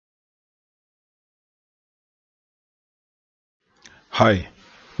Hi,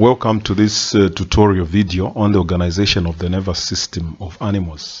 welcome to this tutorial video on the organization of the nervous system of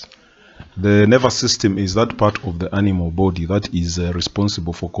animals. The nervous system is that part of the animal body that is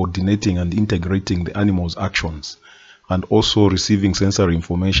responsible for coordinating and integrating the animal's actions and also receiving sensory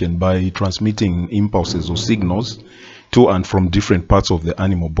information by transmitting impulses or signals to and from different parts of the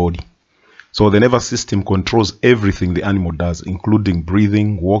animal body. So the nervous system controls everything the animal does, including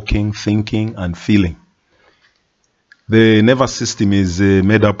breathing, walking, thinking, and feeling. The nervous system is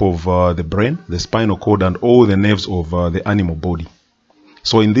made up of the brain, the spinal cord, and all the nerves of the animal body.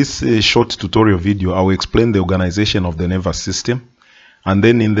 So in this short tutorial video, I will explain the organization of the nervous system. And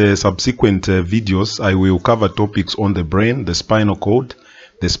then in the subsequent videos, I will cover topics on the brain, the spinal cord,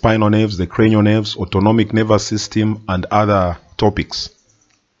 the spinal nerves, the cranial nerves, autonomic nervous system, and other topics.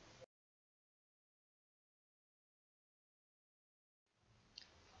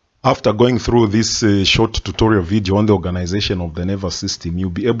 After going through this short tutorial video on the organization of the nervous system, you'll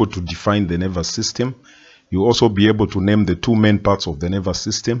be able to define the nervous system. You'll also be able to name the two main parts of the nervous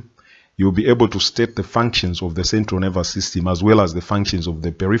system. You'll be able to state the functions of the central nervous system as well as the functions of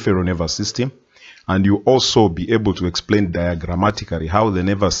the peripheral nervous system. And you'll also be able to explain diagrammatically how the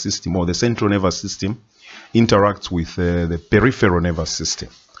nervous system or the central nervous system interacts with the peripheral nervous system.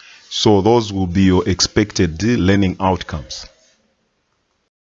 So those will be your expected learning outcomes.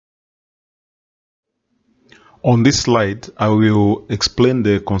 On this slide, I will explain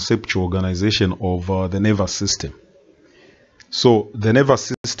the conceptual organization of the nervous system. So the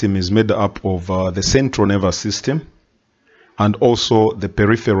nervous system is made up of the central nervous system and also the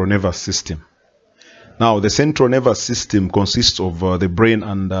peripheral nervous system. Now, the central nervous system consists of the brain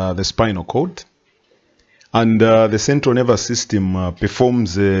and the spinal cord. And the central nervous system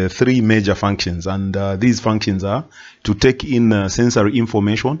performs three major functions. And these functions are to take in sensory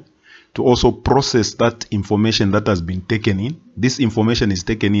information, to also process that information that has been taken in. This information is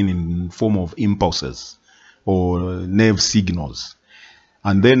taken in form of impulses or nerve signals.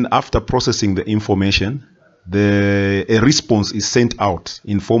 And then after processing the information, a response is sent out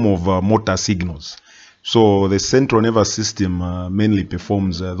in form of motor signals. So the central nervous system mainly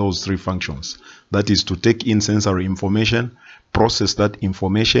performs those three functions. That is to take in sensory information, process that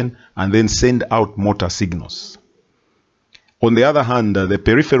information, and then send out motor signals. On the other hand, the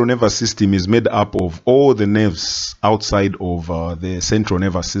peripheral nervous system is made up of all the nerves outside of the central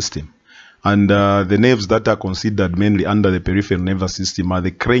nervous system. And the nerves that are considered mainly under the peripheral nervous system are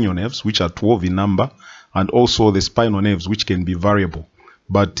the cranial nerves, which are 12 in number, and also the spinal nerves, which can be variable.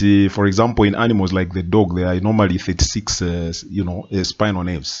 But for example, in animals like the dog, there are normally 36 spinal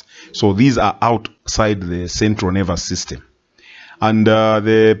nerves. So these are outside the central nervous system. And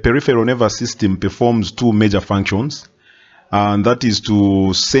the peripheral nervous system performs two major functions. And that is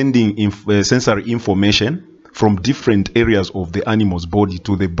to sending sensory information from different areas of the animal's body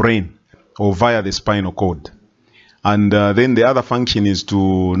to the brain or via the spinal cord. And then the other function is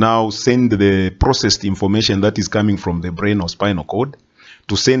to now send the processed information that is coming from the brain or spinal cord,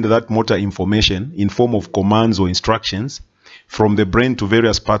 to send that motor information in form of commands or instructions from the brain to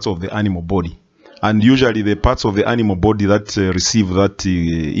various parts of the animal body. And usually the parts of the animal body that receive that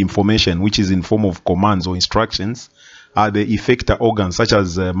information, which is in form of commands or instructions, are the effector organs such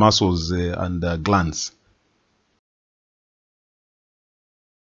as muscles and glands.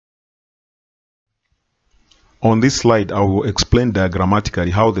 On this slide, I will explain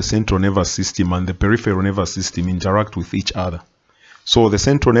diagrammatically how the central nervous system and the peripheral nervous system interact with each other. So the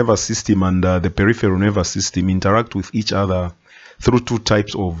central nervous system and the peripheral nervous system interact with each other through two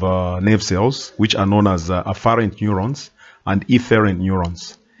types of nerve cells, which are known as afferent neurons and efferent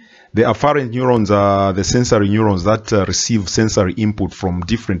neurons. The afferent neurons are the sensory neurons that receive sensory input from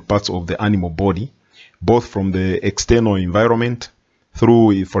different parts of the animal body, both from the external environment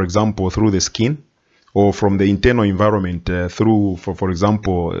through, for example, through the skin, or from the internal environment through, for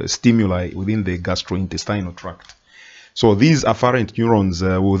example, stimuli within the gastrointestinal tract. So these afferent neurons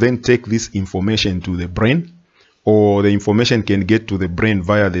will then take this information to the brain, or the information can get to the brain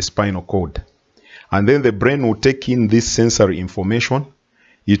via the spinal cord. And then the brain will take in this sensory information.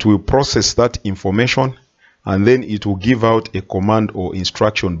 It will process that information, and then it will give out a command or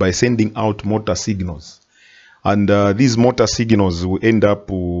instruction by sending out motor signals. And these motor signals will end up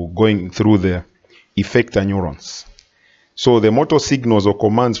going through the effector neurons. So the motor signals or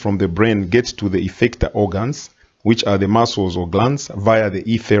commands from the brain get to the effector organs, which are the muscles or glands, via the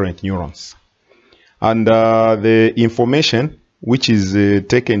efferent neurons. And the information which is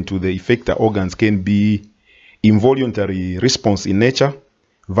taken to the effector organs can be involuntary response in nature,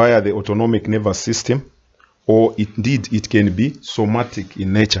 via the autonomic nervous system, or indeed it can be somatic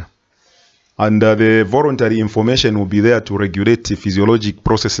in nature. And the voluntary information will be there to regulate physiologic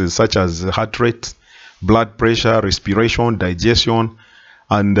processes such as heart rate, blood pressure, respiration, digestion,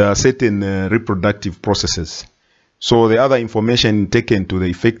 and certain reproductive processes. So the other information taken to the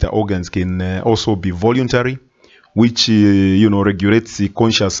effector organs can also be voluntary, which regulates the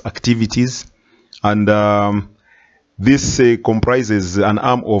conscious activities, and this comprises an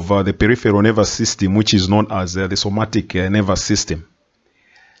arm of the peripheral nervous system, which is known as the somatic nervous system.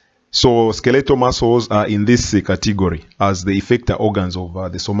 So skeletal muscles are in this category as the effector organs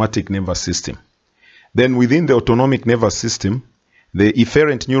of the somatic nervous system. Then within the autonomic nervous system, the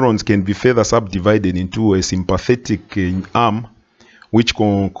efferent neurons can be further subdivided into a sympathetic arm, which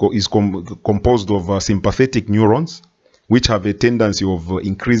is composed of sympathetic neurons, which have a tendency of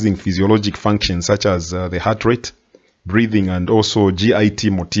increasing physiologic functions such as the heart rate, breathing, and also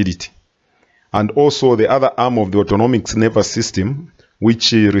GIT motility. And also the other arm of the autonomic nervous system,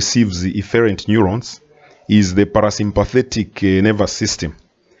 which receives the efferent neurons, is the parasympathetic nervous system.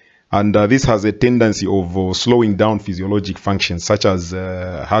 And this has a tendency of slowing down physiologic functions such as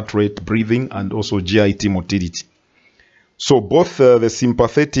heart rate, breathing, and also GIT motility. So both the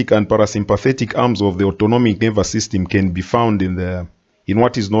sympathetic and parasympathetic arms of the autonomic nervous system can be found in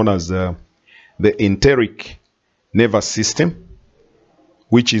what is known as the enteric nervous system,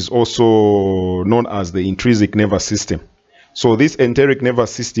 which is also known as the intrinsic nervous system. So this enteric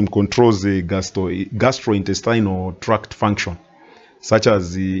nervous system controls the gastrointestinal tract function, such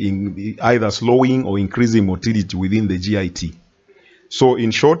as either slowing or increasing motility within the GIT. So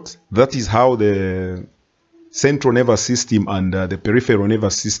in short, that is how the central nervous system and the peripheral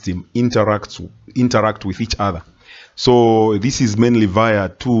nervous system interact with each other. So this is mainly via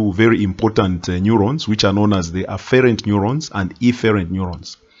two very important neurons, which are known as the afferent neurons and efferent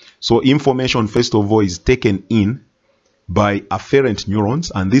neurons. So information, first of all, is taken in by afferent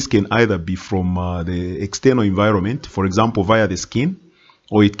neurons, and this can either be from the external environment, for example via the skin,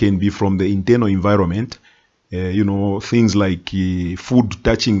 or it can be from the internal environment, things like food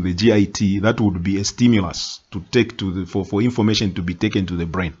touching the GIT. That would be a stimulus to take to for information to be taken to the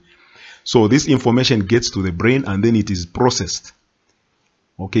brain. So this information gets to the brain and then it is processed.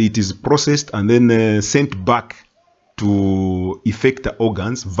 Okay, it is processed and then sent back to effector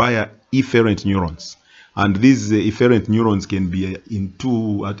organs via efferent neurons. And these efferent neurons can be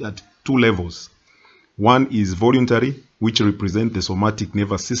at two levels. One is voluntary, which represents the somatic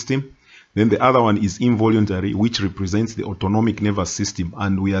nervous system. Then the other one is involuntary, which represents the autonomic nervous system.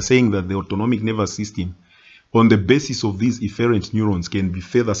 And we are saying that the autonomic nervous system, on the basis of these efferent neurons, can be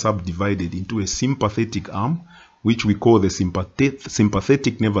further subdivided into a sympathetic arm, which we call the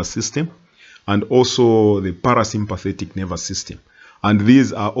sympathetic nervous system, and also the parasympathetic nervous system. And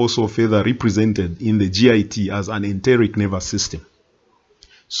these are also further represented in the GIT as an enteric nervous system.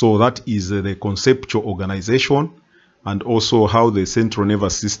 So that is the conceptual organization and also how the central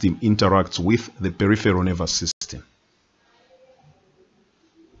nervous system interacts with the peripheral nervous system.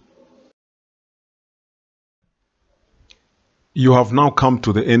 You have now come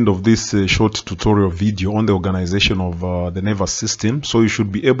to the end of this short tutorial video on the organization of the nervous system. So you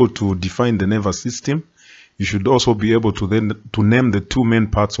should be able to define the nervous system. You should also be able to name the two main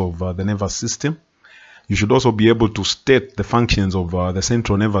parts of the nervous system. You should also be able to state the functions of the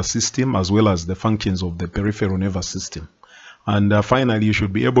central nervous system as well as the functions of the peripheral nervous system. And finally, you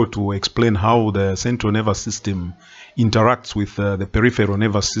should be able to explain how the central nervous system interacts with the peripheral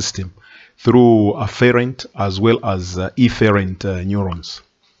nervous system through afferent as well as efferent neurons.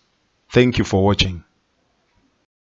 Thank you for watching.